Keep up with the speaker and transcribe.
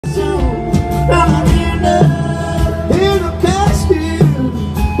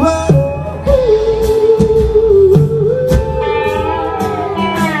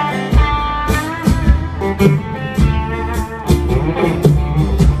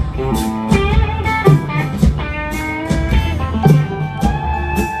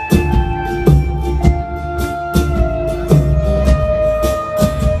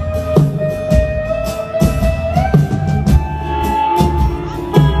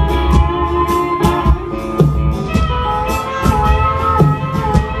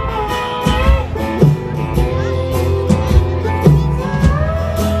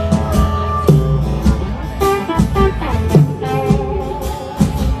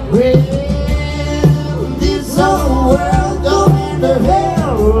Well, this whole world going to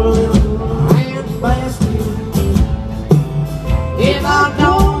hell in a handbasket. If I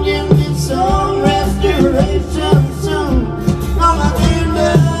don't get some restoration soon, I'ma end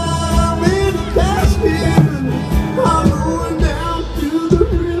up in a casket. I'm going down to the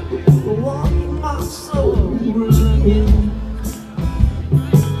river, washing my soul in.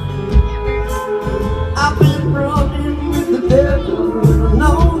 I've been brought in with the devil, and I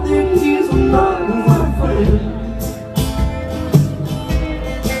know that he's not my friend.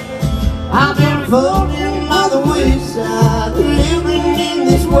 I've been floating by the wayside, living in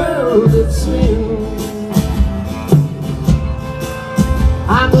this world of sin.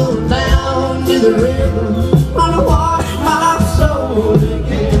 I'm going down to the river, gonna wash my soul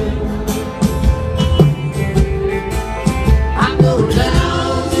again. I'm going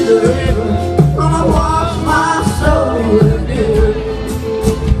down to the river, gonna wash my soul again.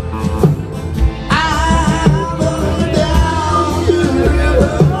 I'm going down to the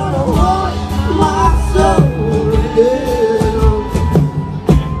river, gonna wash my soul again.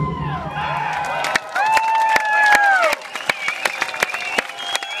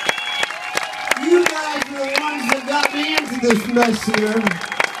 You guys are the ones that got me into this mess here.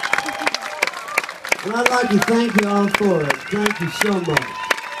 And I'd like to thank you all for it. Thank you so much.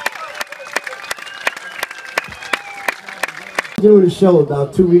 Doing a show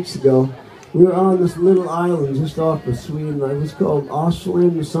about 2 weeks ago. We were on this little island just off of Sweden. It was called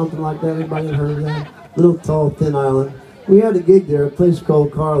Osland or something like that. Anybody heard of that? Little tall, thin island. We had a gig there, a place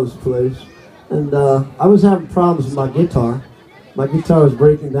called Carla's Place. And I was having problems with my guitar. My guitar was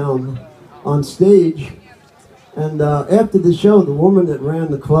breaking down on stage. And after the show, the woman that ran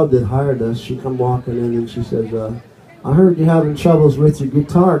the club that hired us, she come walking in and she says, I heard you're having troubles with your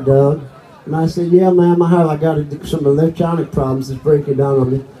guitar, Doug. And I said, yeah, ma'am, I got some electronic problems that's breaking down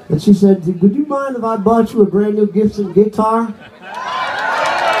on me. And she said, would you mind if I bought you a brand new Gibson guitar? And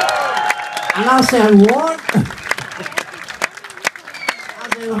I said, what? I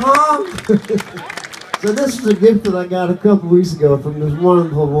said, huh? So this is a gift that I got a couple weeks ago from this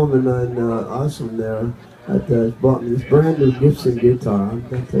wonderful woman in Osland there that bought me this brand new Gibson guitar. I'm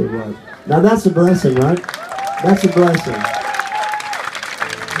going to tell you what. Now that's a blessing, right? That's a blessing.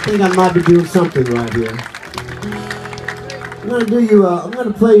 I think I might be doing something right here. I'm going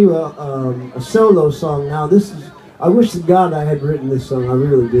to play you a solo song now. This is, I wish to God I had written this song. I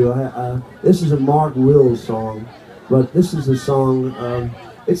really do. This is a Mark Wills song, but this is a song.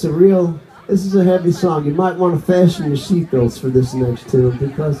 This is a heavy song. You might want to fasten your seatbelts for this next tune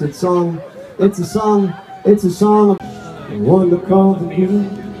because it's a song. One to call the beauty,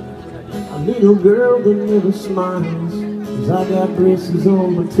 a little girl that never smiles. 'Cause I got braces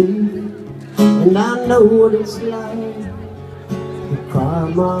on my teeth, and I know what it's like to cry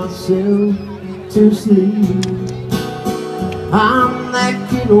myself to sleep. I'm that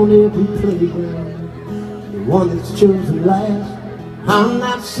kid on every playground, the one that's chosen last. I'm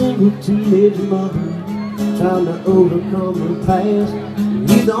that single teenage mother trying to overcome her past.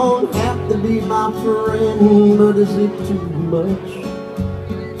 You don't have to be my friend, but is it too much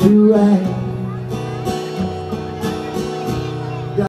to ask?